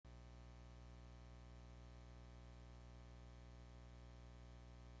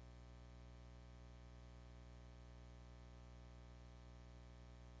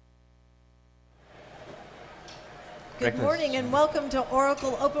Good morning and welcome to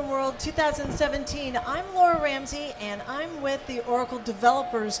Oracle Open World 2017. I'm Laura Ramsey and I'm with the Oracle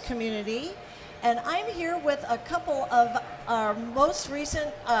Developers Community. And I'm here with a couple of our most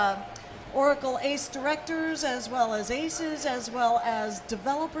recent Oracle ACE directors, as well as ACEs, as well as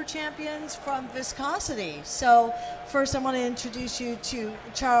developer champions from Viscosity. So first I want to introduce you to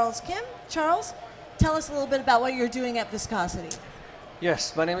Charles Kim. Charles, tell us a little bit about what you're doing at Viscosity.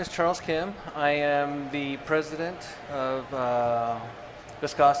 Yes, my name is Charles Kim. I am the president of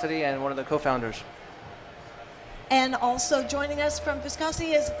Viscosity and one of the co-founders. And also joining us from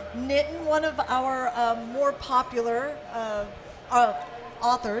Viscosity is Nitin, one of our more popular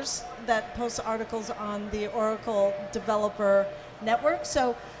authors that posts articles on the Oracle Developer Network.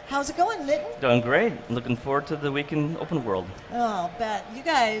 So how's it going, Nitin? Doing great. Looking forward to the week in Open World. Oh, I'll bet. You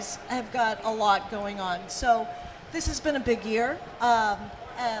guys have got a lot going on. So this has been a big year.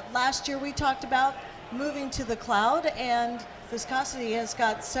 Last year we talked about moving to the cloud, and Viscosity has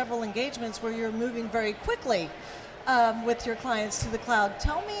got several engagements where you're moving very quickly with your clients to the cloud.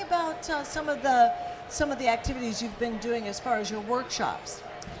 Tell me about some of the activities you've been doing as far as your workshops.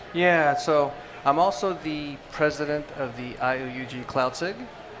 Yeah, so I'm also the president of the IOUG Cloud SIG,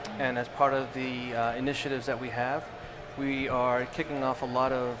 and as part of the initiatives that we have, we are kicking off a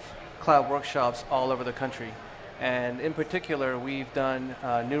lot of cloud workshops all over the country. And in particular, we've done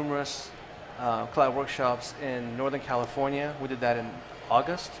numerous cloud workshops in Northern California. We did that in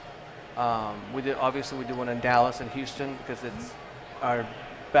August. Obviously we did one in Dallas and Houston because it's our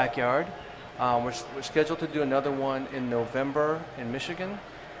backyard. We're scheduled to do another one in November in Michigan,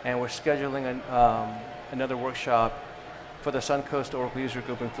 and we're scheduling another workshop for the Suncoast Oracle User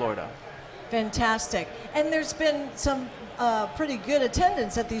Group in Florida. Fantastic. And there's been some pretty good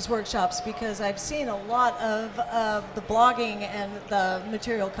attendance at these workshops because I've seen a lot of the blogging and the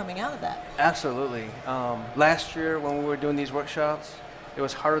material coming out of that. Absolutely. Last year when we were doing these workshops, it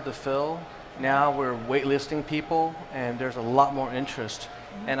was harder to fill. Now we're waitlisting people and there's a lot more interest.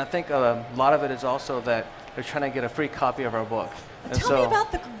 Mm-hmm. And I think a lot of it is also that they're trying to get a free copy of our book. Tell me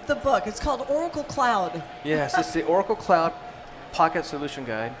about the book. It's called Oracle Cloud. Yes, it's the Oracle Cloud Pocket Solution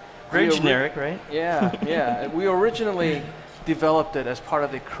Guide. Very generic, right? Yeah, yeah. We originally developed it as part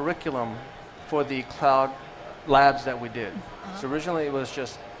of the curriculum for the cloud labs that we did. So originally it was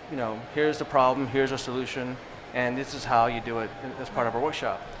just, you know, here's the problem, here's a solution, and this is how you do it as part of our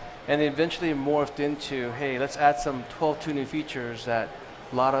workshop. And it eventually morphed into, hey, let's add some 12 new features that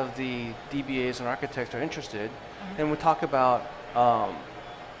a lot of the DBAs and architects are interested. And we talk about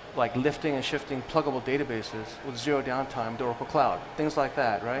like lifting and shifting pluggable databases with zero downtime to Oracle Cloud, things like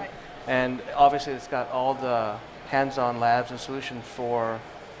that, right? And obviously it's got all the hands-on labs and solutions for,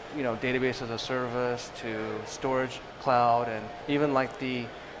 you know, database as a service to storage cloud, and even like the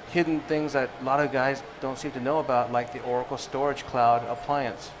hidden things that a lot of guys don't seem to know about, like the Oracle Storage Cloud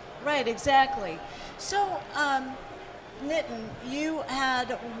appliance. Right, exactly. So, Nitin, you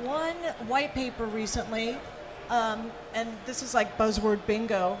had one white paper recently, and this is like buzzword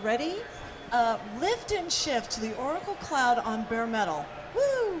bingo. Ready? Lift and shift to the Oracle Cloud on bare metal.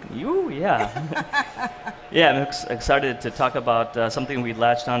 Woo! Yeah. Yeah, I'm excited to talk about something we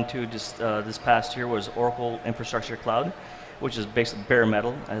latched onto just this past year was Oracle Infrastructure Cloud, which is basically bare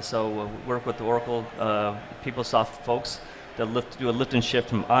metal. And so we work with the Oracle PeopleSoft folks that do a lift and shift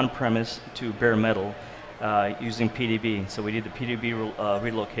from on-premise to bare metal using PDB. So we did the PDB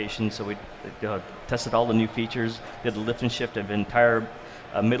relocation, so we tested all the new features, did the lift and shift of the entire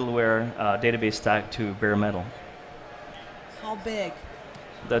middleware database stack to bare metal. How big?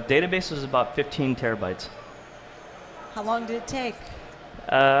 The database was about 15 terabytes. How long did it take?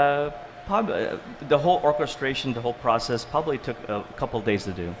 Probably, the whole orchestration, the whole process probably took a couple of days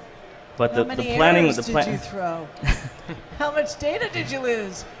to do. But How many errors did you throw? How much data did you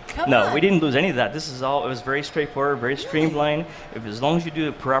lose? Come on. We didn't lose any of that. This is all, it was very straightforward, very streamlined. As long as you do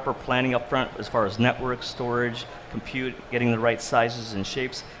the proper planning up front as far as network, storage, compute, getting the right sizes and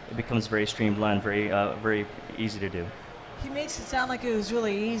shapes, it becomes very streamlined, very easy to do. He makes it sound like it was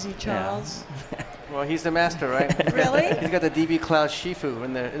really easy, Charles. Yeah. Well, he's the master, right? Really? He's got the DB Cloud Shifu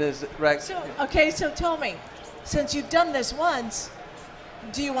in his rack. So, okay, so tell me, since you've done this once,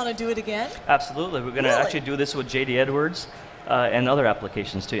 do you want to do it again? Absolutely. We're going to actually do this with JD Edwards and other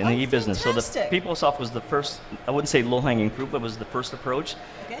applications too in the e-business. So the PeopleSoft was the first, I wouldn't say low-hanging fruit, but it was the first approach.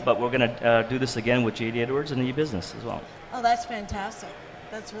 Okay. But we're going to do this again with JD Edwards and the e-business as well. Oh, that's fantastic.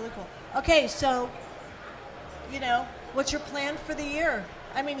 That's really cool. Okay, so, you know, what's your plan for the year?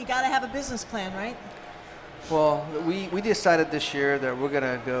 I mean, you got to have a business plan, right? Well, we decided this year that we're going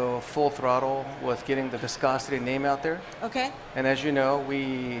to go full throttle with getting the Viscosity name out there. Okay. And as you know,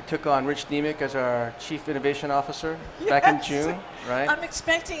 we took on Rich Nemec as our Chief Innovation Officer back in June, right? I'm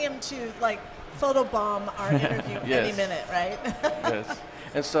expecting him to like photobomb our interview any minute, right? Yes.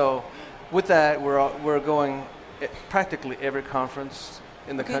 And so with that, we're going practically every conference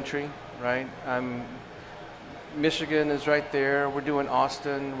in the country, right? Michigan is right there. We're doing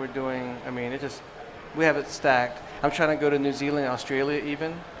Austin. We're doing, we have it stacked. I'm trying to go to New Zealand, Australia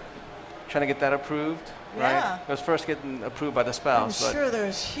even, trying to get that approved, right? It was first getting approved by the spouse. I'm sure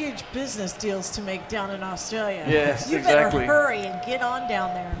there's huge business deals to make down in Australia. Yes, you exactly. You better hurry and get on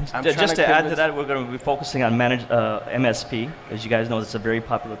down there. Just to add to that, we're going to be focusing on MSP. As you guys know, it's a very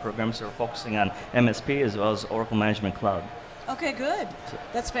popular program, so we're focusing on MSP as well as Oracle Management Cloud. Okay, good.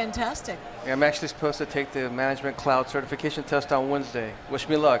 That's fantastic. Yeah, I'm actually supposed to take the Management Cloud certification test on Wednesday. Wish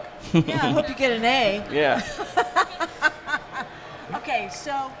me luck. Yeah, I hope you get an A. Yeah. Okay,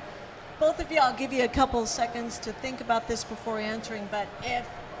 so both of you, I'll give you a couple seconds to think about this before answering, but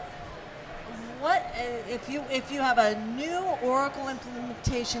if you have a new Oracle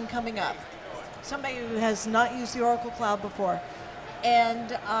implementation coming up, somebody who has not used the Oracle Cloud before, and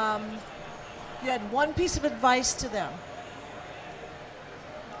you had one piece of advice to them,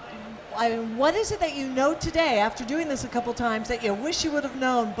 what is it that you know today, after doing this a couple times, that you wish you would have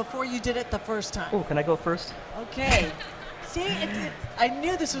known before you did it the first time? Oh, can I go first? Okay. See, I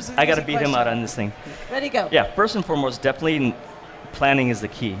knew this was an I got to easy beat him out on this thing. Ready, go. Yeah, first and foremost, definitely planning is the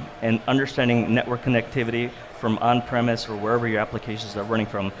key. And understanding network connectivity from on-premise or wherever your applications are running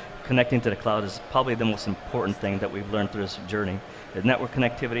from, connecting to the cloud is probably the most important thing that we've learned through this journey. The network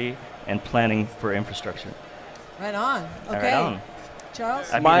connectivity and planning for infrastructure. Right on. Okay. Right on.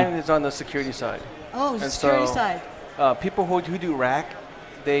 Charles? Mine is on the security side. Oh, security side. People who do rack,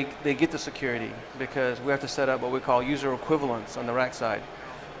 they get the security because we have to set up what we call user equivalents on the rack side.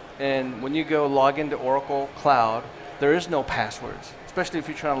 And when you go log into Oracle Cloud, there is no passwords, especially if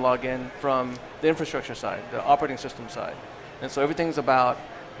you're trying to log in from the infrastructure side, the operating system side. And so everything's about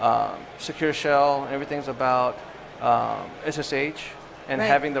secure shell, everything's about SSH and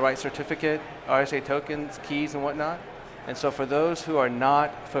having the right certificate, RSA tokens, keys, and whatnot. And so for those who are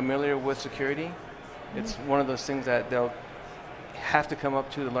not familiar with security, it's one of those things that they'll have to come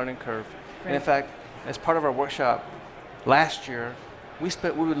up to the learning curve. Right. And in fact, as part of our workshop last year, we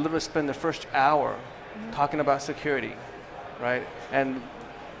would literally spend the first hour talking about security, right? And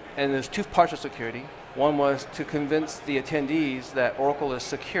there's two parts of security. One was to convince the attendees that Oracle is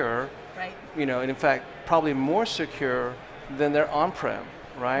secure, right? And in fact, probably more secure than their on-prem,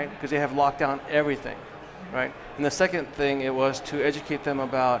 right? Because they have locked down everything, right? And the second thing, it was to educate them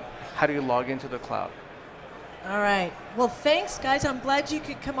about how do you log into the cloud. All right. Well, thanks, guys. I'm glad you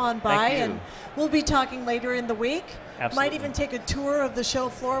could come on by, and we'll be talking later in the week. Absolutely. Might even take a tour of the show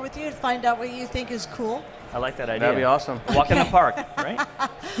floor with you to find out what you think is cool. I like that idea. That'd be awesome. Walk in the park, right?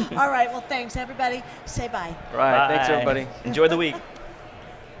 All right. Well, thanks, everybody. Say bye. Right. Thanks, everybody. Enjoy the week.